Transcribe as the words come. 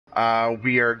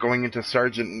We are going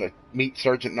into meet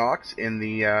Sergeant Knox in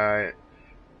the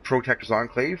Protector's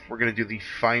Enclave. We're going to do the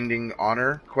Finding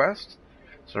Honor quest.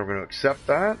 So we're going to accept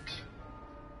that.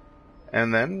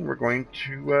 And then we're going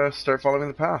to start following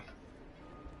the path.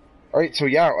 Alright, so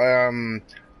yeah,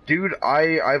 dude,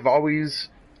 I've always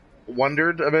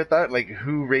wondered about that, like,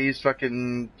 who raised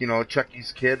fucking,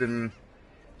 Chucky's kid and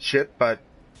shit, but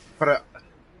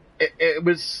it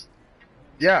was,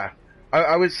 yeah,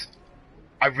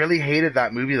 I really hated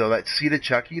that movie, though. That Seed of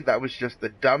Chucky, that was just the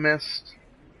dumbest.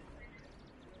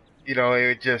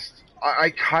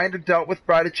 I kind of dealt with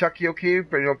Bride of Chucky okay,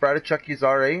 but, Bride of Chucky's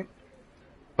alright.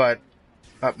 But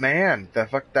man,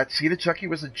 that Seed of Chucky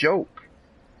was a joke.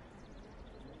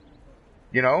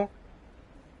 You know?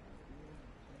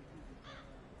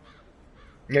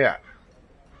 Yeah.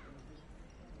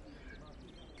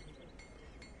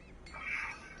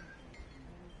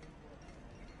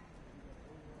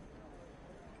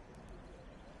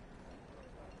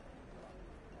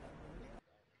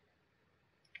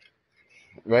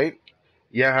 Right?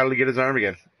 Yeah, how did he get his arm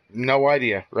again? No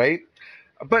idea, right?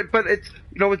 But it's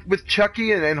with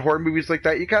Chucky and horror movies like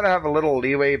that, you kind of have a little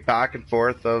leeway back and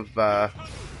forth of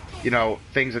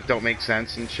things that don't make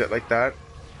sense and shit like that.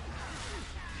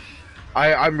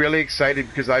 I'm really excited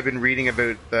because I've been reading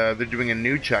about they're doing a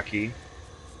new Chucky,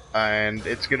 and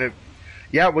it's gonna.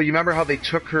 Yeah, well, you remember how they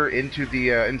took her into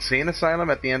the insane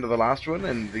asylum at the end of the last one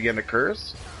and the end of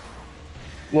Curse?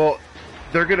 Well,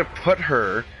 they're gonna put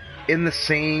her in the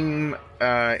same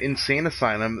insane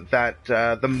asylum that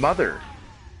the mother,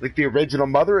 like the original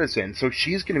mother, is in. So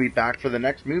she's gonna be back for the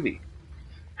next movie.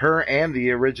 Her and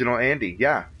the original Andy,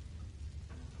 yeah.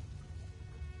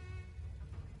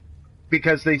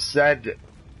 Because they said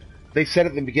at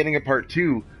the beginning of part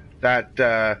 2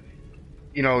 that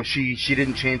she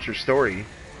didn't change her story,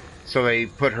 so they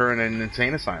put her in an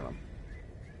insane asylum.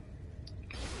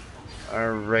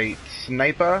 All right,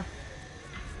 sniper,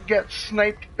 get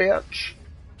sniped, bitch.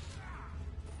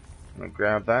 I'm gonna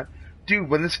grab that, dude.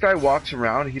 When this guy walks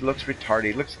around, he looks retarded.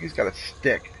 He looks like he's got a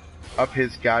stick up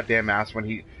his goddamn ass when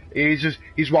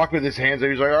he's walking with his hands.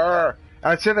 And he's like, arr!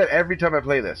 I say that every time I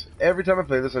play this. Every time I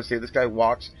play this, I say this guy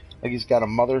walks like he's got a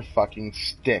motherfucking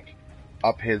stick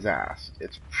up his ass.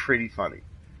 It's pretty funny.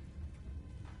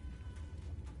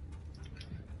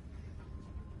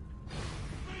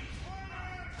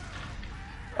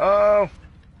 Oh.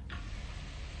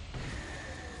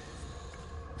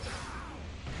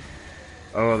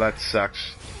 Oh, that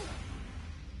sucks.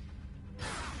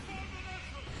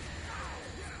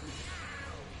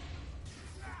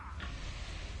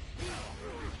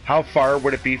 How far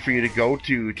would it be for you to go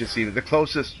to see the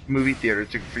closest movie theater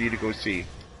for you to go see?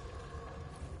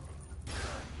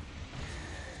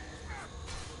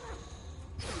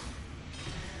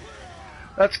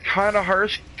 That's kind of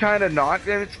harsh, kind of not.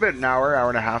 It's about an hour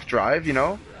and a half drive,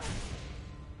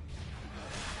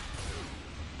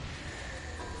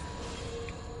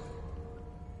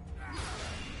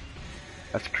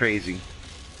 That's crazy.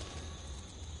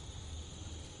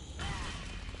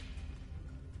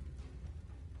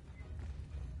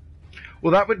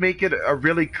 Well, that would make it a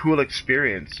really cool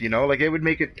experience, Like it would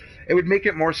make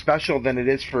it more special than it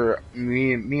is for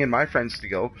me and my friends to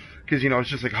go, because it's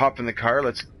just like hop in the car,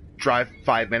 let's drive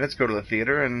 5 minutes, go to the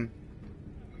theater, and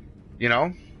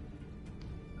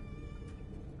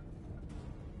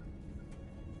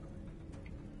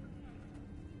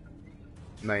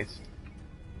nice.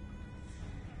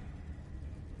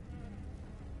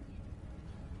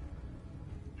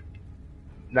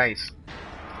 Nice.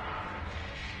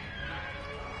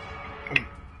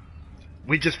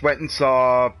 We just went and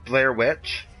saw Blair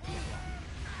Witch,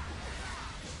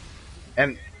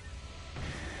 and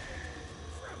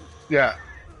yeah,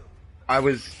 I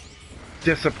was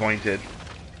disappointed.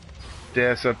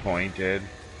 Disappointed.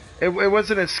 It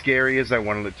wasn't as scary as I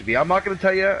wanted it to be. I'm not going to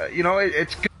tell you,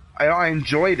 it's good. I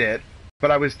enjoyed it,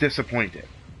 but I was disappointed.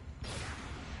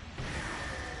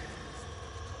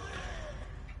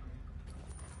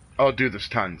 Oh, dude, there's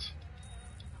tons.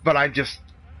 But I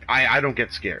don't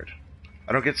get scared.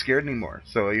 I don't get scared anymore.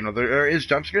 So, there is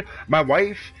jump scare. My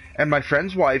wife and my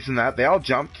friends' wives and that, they all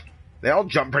jumped. They all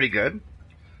jumped pretty good.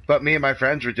 But me and my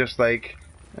friends were just like,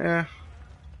 eh.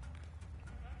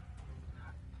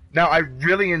 Now, I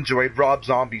really enjoyed Rob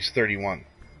Zombie's 31.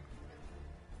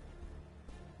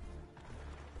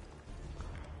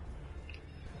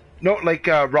 No, like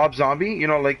Rob Zombie,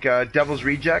 like Devil's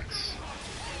Rejects.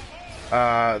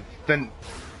 The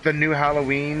new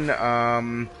Halloween,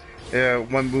 one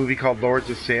movie called Lords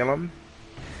of Salem.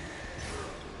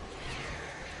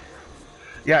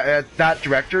 Yeah, that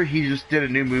director, he just did a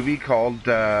new movie called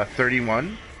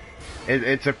 31.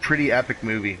 It's a pretty epic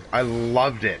movie. I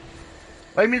loved it.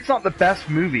 I mean, it's not the best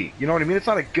movie. You know what I mean? It's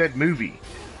not a good movie,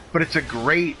 but it's a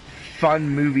great, fun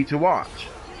movie to watch.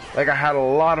 Like, I had a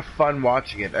lot of fun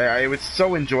watching it. It was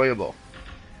so enjoyable.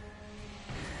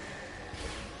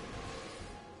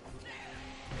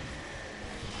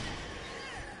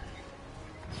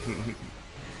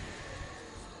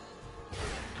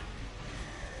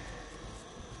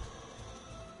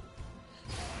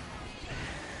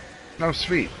 Oh,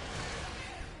 sweet.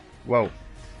 Whoa.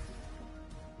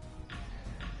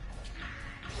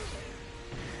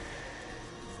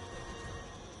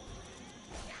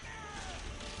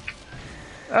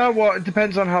 Well, it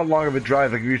depends on how long of a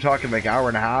drive. Like, if you're talking like hour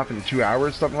and a half and 2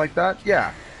 hours, something like that,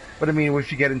 yeah. But I mean,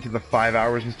 if you get into the 5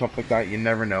 hours and stuff like that, you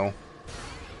never know.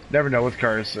 Never know with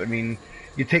cars. I mean,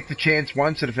 you take the chance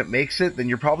once, and if it makes it, then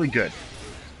you're probably good.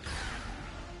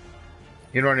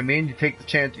 You know what I mean? You take the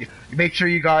chance. You make sure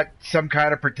you got some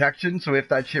kind of protection, so if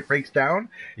that shit breaks down,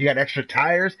 you got extra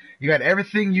tires. You got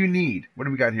everything you need. What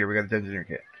do we got here? We got a engineer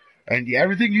kit. And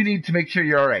everything you need to make sure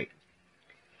you're alright.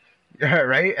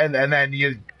 Right? And then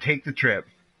you take the trip.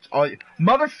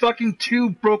 Motherfucking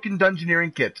 2 broken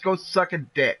dungeoneering kits. Go suck a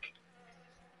dick.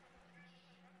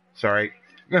 Sorry.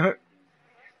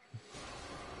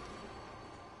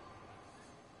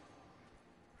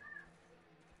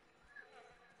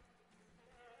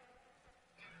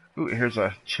 Ooh, here's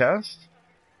a chest.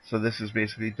 So this is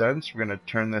basically done. So we're going to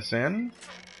turn this in.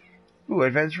 Ooh,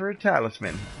 Adventurer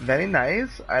Talisman. Very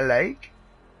nice. I like.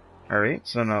 Alright,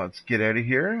 so now let's get out of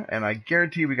here. And I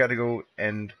guarantee we got to go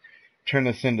and turn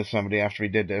this into somebody after we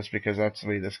did this, because that's the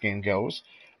way this game goes.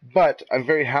 But I'm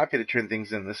very happy to turn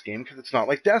things in this game, because it's not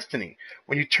like Destiny.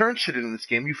 When you turn shit in this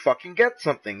game, you fucking get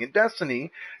something. In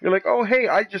Destiny, you're like, oh, hey,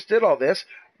 I just did all this.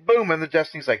 Boom, and the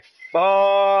Destiny's like,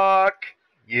 fuck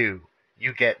you.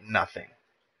 You get nothing.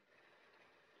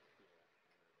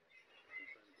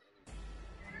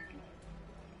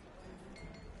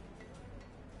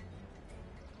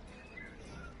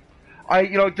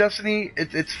 Destiny,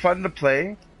 it's fun to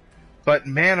play, but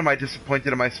man, am I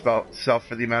disappointed in myself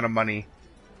for the amount of money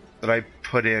that I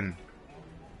put in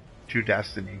to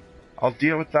Destiny. I'll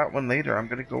deal with that one later. I'm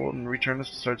gonna go and return this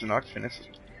to Sergeant Knox, finish this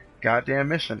goddamn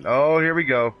mission. Oh, here we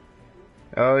go.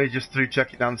 Oh, he just threw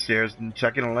Chucky downstairs, and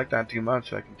Chucky don't like that too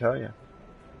much, I can tell you.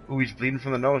 Ooh, he's bleeding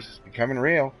from the nose. It's becoming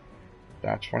real.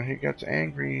 That's when he gets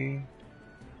angry.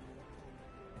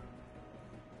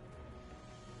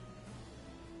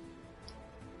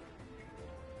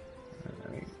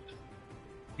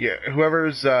 Yeah,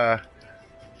 whoever's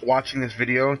watching this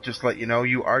video, just let you know,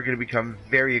 you are going to become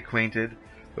very acquainted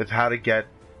with how to get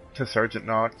to Sergeant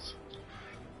Knox.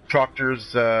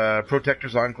 Proctor's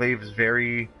Protector's Enclave is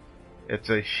it's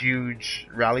a huge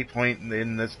rally point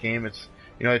in this game. It's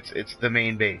the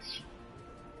main base.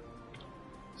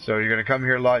 So you're going to come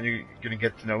here a lot, and you're going to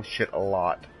get to know shit a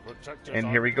lot. And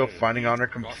here we go, finding honor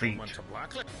complete.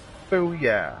 Oh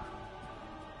yeah.